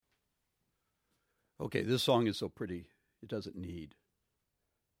Okay, this song is so pretty, it doesn't need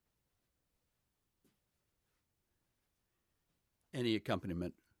any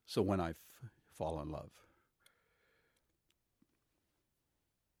accompaniment. So when I fall in love.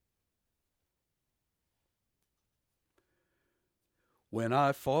 When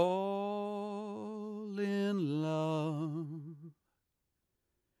I fall in love,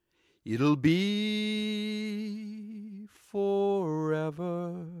 it'll be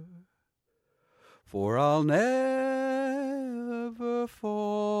forever, for I'll never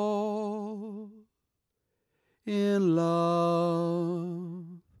fall in love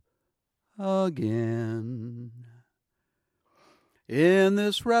again. In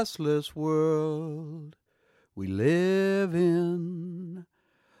this restless world we live in,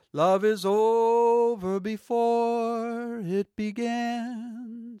 love is over before it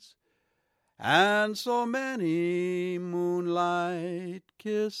begins, and so many moonlight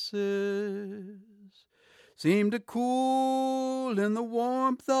kisses seem to cool in the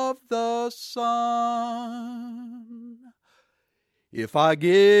warmth of the sun. If I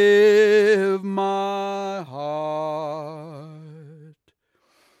give my heart,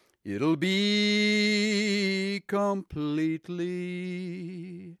 it'll be completely,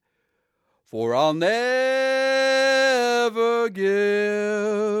 for I'll never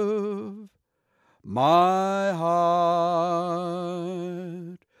give my heart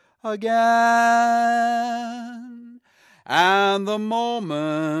again. And the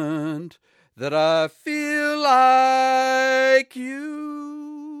moment that I feel like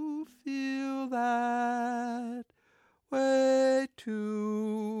you feel that way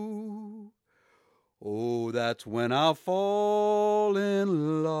too, oh, that's when I'll fall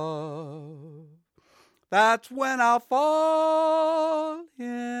in love. That's when I'll fall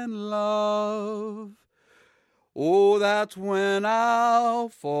in love. Oh, that's when I'll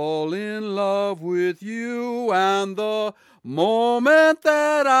fall in love with you. And the moment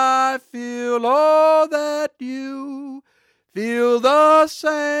that I feel, oh, that you feel the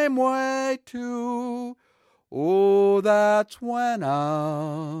same way too, oh, that's when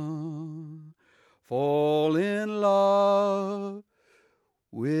I'll fall in love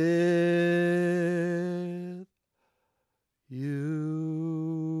with you.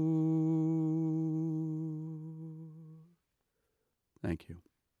 Thank you.